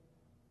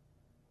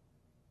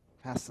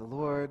past the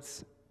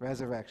Lord's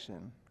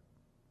resurrection,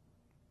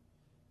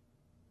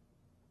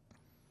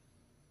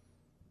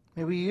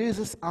 may we use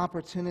this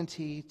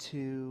opportunity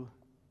to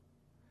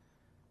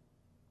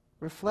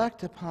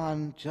reflect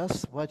upon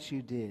just what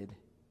you did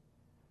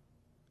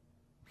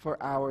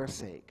for our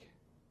sake.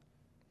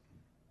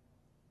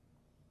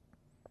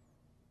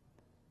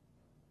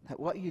 That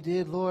what you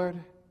did, Lord,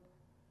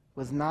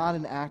 was not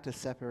an act of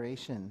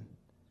separation,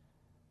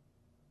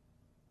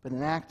 but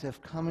an act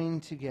of coming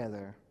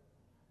together.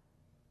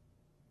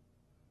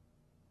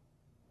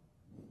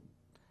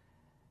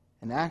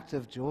 An act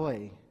of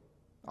joy,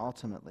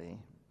 ultimately.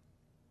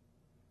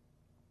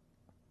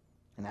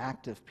 An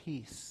act of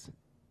peace.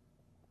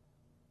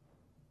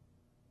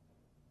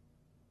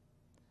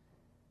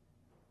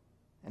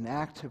 An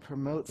act to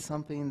promote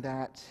something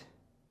that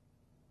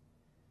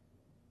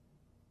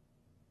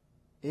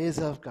is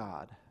of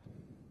God.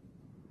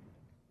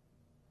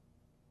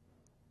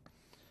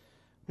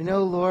 We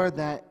know, Lord,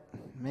 that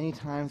many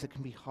times it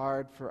can be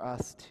hard for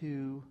us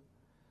to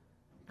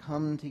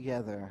come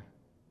together,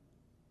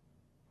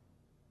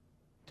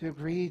 to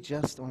agree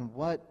just on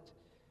what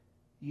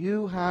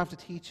you have to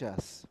teach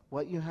us,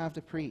 what you have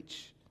to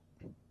preach,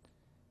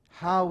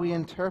 how we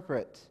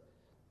interpret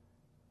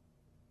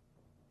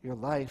your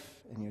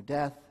life and your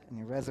death and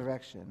your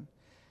resurrection,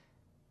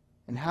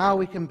 and how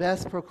we can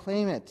best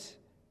proclaim it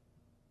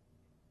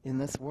in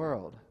this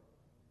world.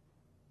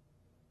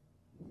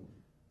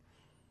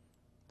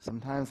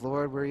 Sometimes,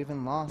 Lord, we're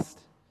even lost.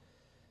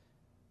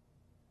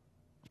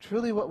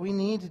 Truly what we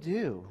need to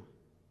do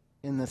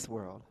in this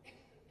world.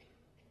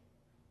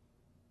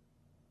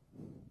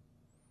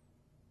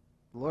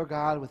 Lord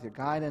God, with your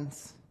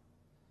guidance,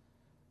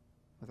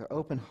 with our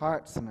open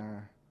hearts and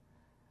our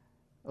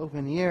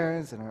open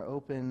ears and our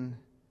open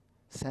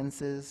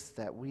senses,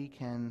 that we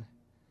can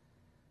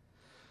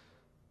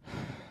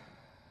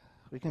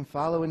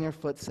follow in your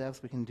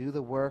footsteps. We can do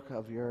the work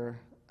of your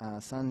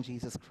Son,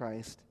 Jesus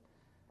Christ,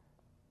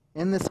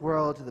 in this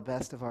world to the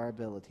best of our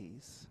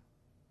abilities.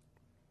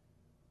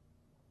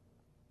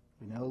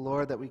 We know,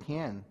 Lord, that we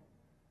can.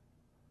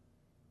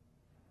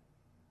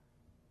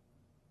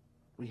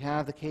 We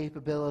have the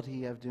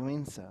capability of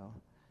doing so.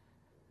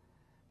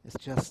 It's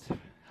just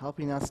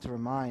helping us to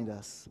remind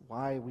us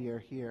why we are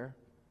here,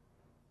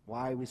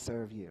 why we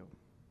serve you.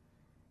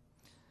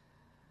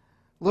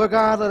 Lord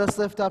God, let us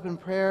lift up in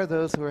prayer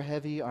those who are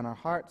heavy on our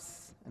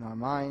hearts and our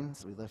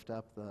minds. We lift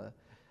up the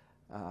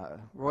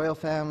royal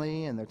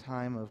family in their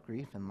time of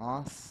grief and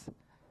loss.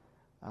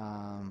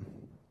 I'd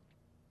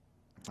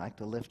like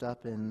to lift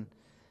up in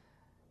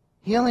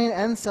healing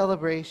and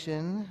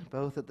celebration,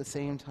 both at the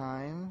same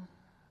time,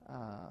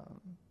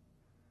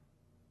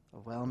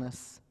 of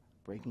wellness,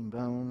 breaking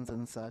bones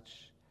and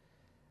such.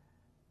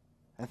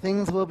 And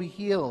things will be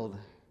healed.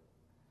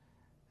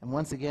 And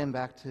once again,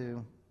 back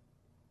to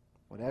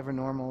whatever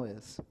normal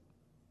is.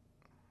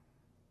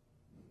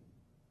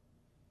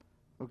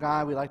 Oh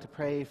God, we'd like to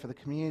pray for the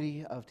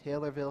community of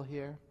Taylorville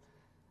here.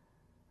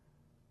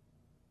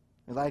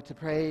 We'd like to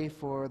pray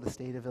for the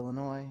state of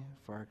Illinois,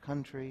 for our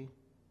country,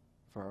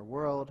 for our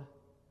world,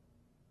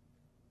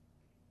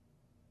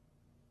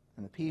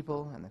 and the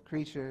people and the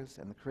creatures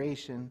and the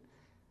creation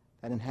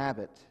that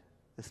inhabit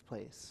this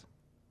place.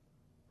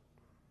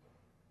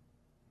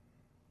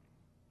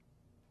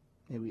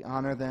 May we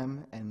honor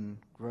them and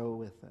grow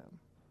with them.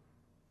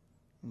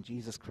 In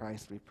Jesus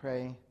Christ we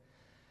pray.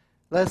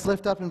 Let us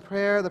lift up in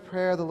prayer the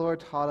prayer the Lord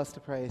taught us to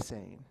pray,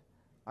 saying,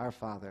 Our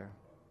Father,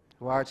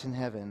 who art in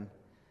heaven,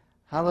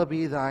 hallowed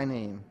be thy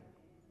name.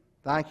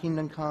 Thy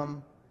kingdom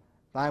come,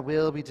 thy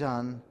will be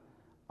done,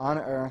 on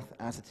earth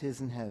as it is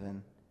in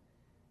heaven.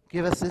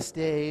 Give us this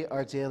day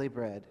our daily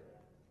bread,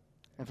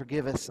 and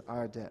forgive us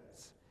our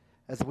debts,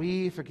 as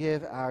we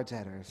forgive our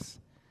debtors.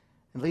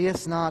 And lead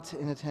us not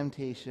into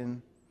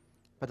temptation,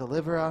 but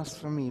deliver us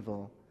from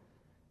evil.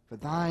 For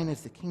thine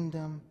is the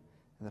kingdom,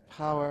 and the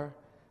power,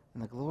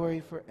 and the glory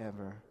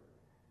forever.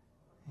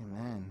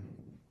 Amen.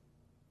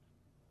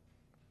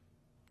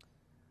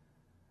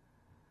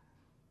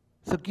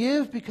 So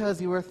give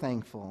because you are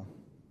thankful.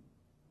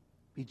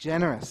 Be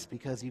generous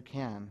because you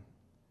can.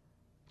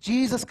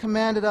 Jesus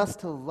commanded us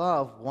to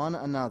love one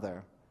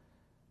another.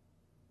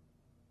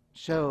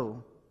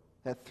 Show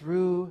that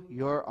through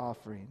your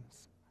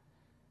offerings.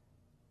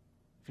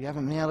 If you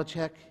haven't mailed a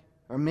check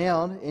or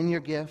mailed in your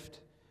gift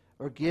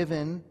or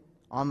given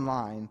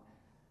online,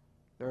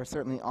 there are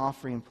certainly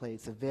offering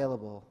plates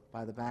available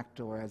by the back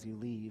door as you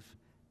leave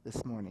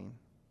this morning.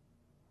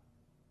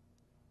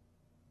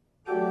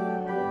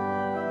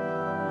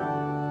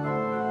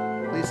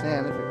 Please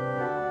stand if you're...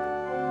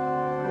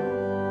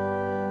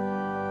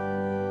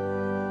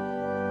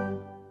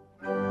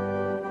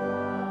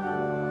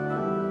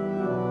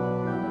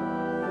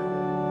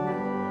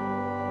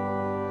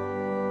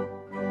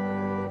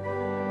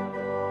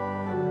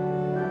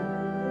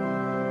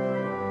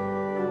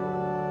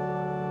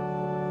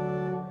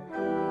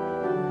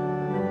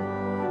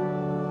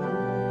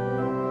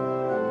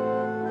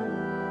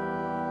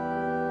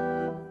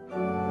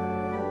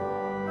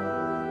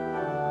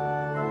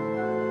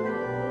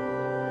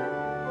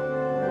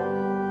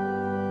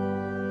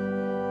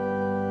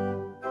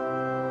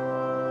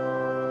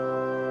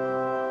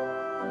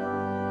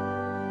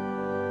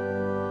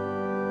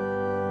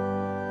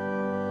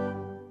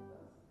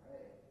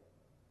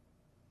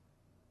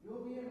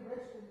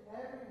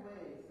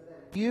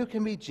 You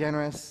can be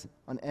generous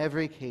on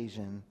every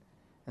occasion,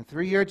 and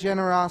through your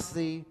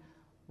generosity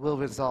will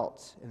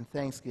result in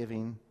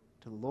thanksgiving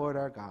to the Lord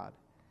our God.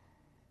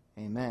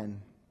 Amen.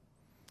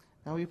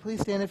 Now will you please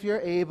stand if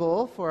you're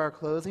able for our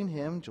closing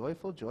hymn,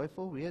 Joyful,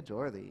 Joyful, We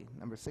Adore Thee,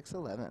 number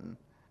 611.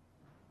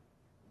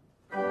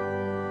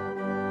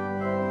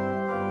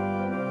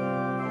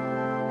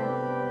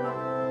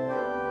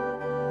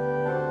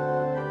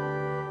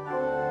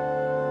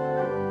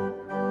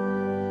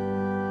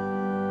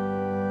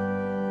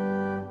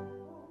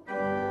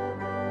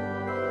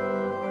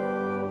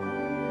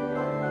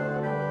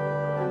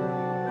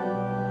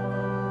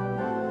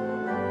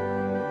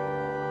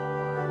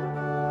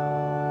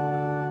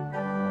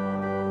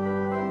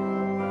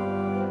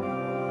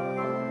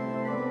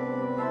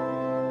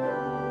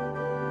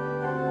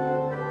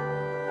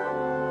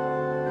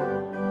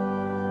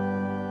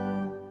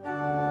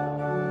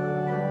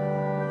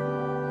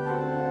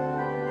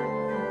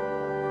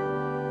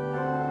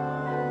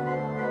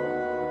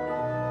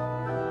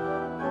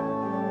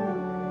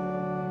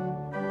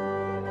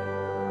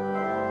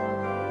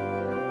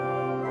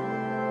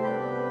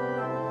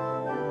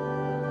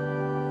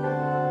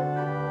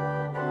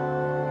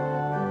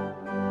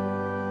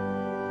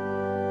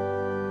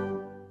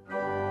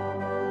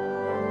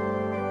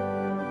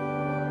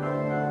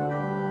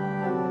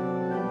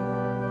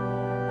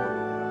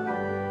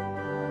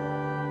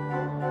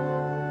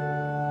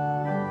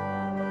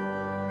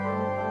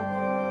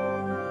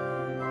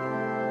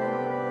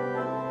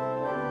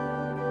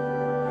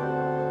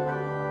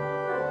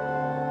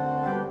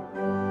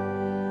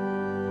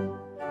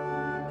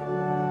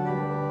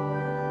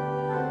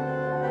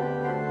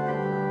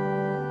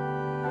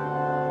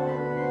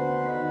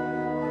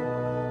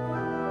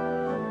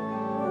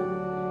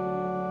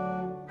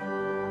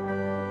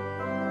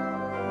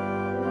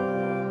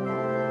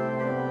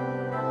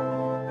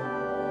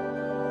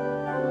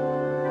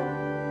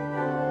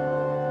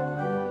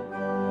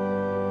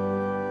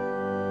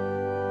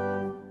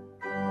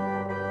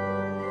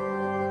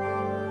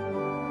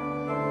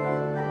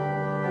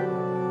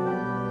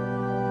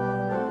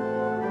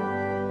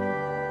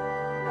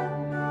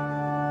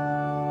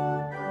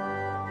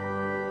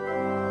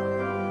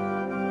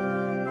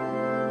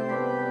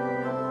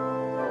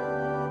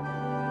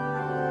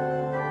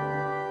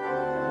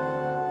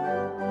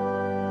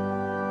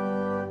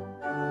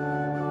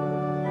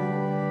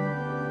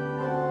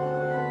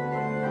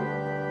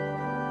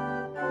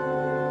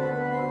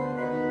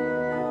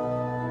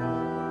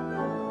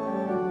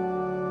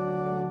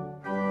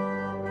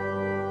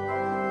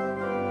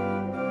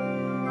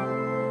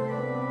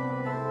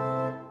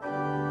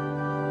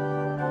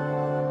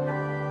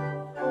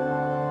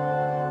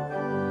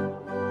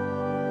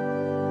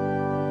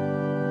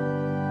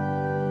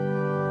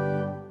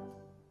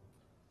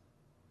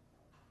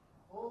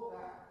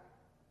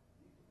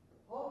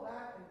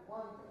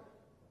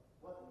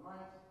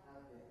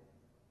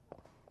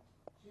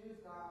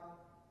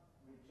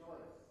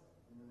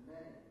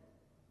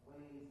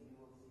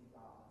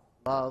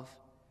 love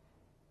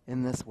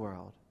in this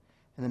world.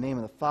 In the name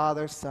of the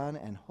Father, Son,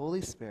 and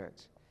Holy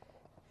Spirit,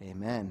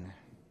 amen.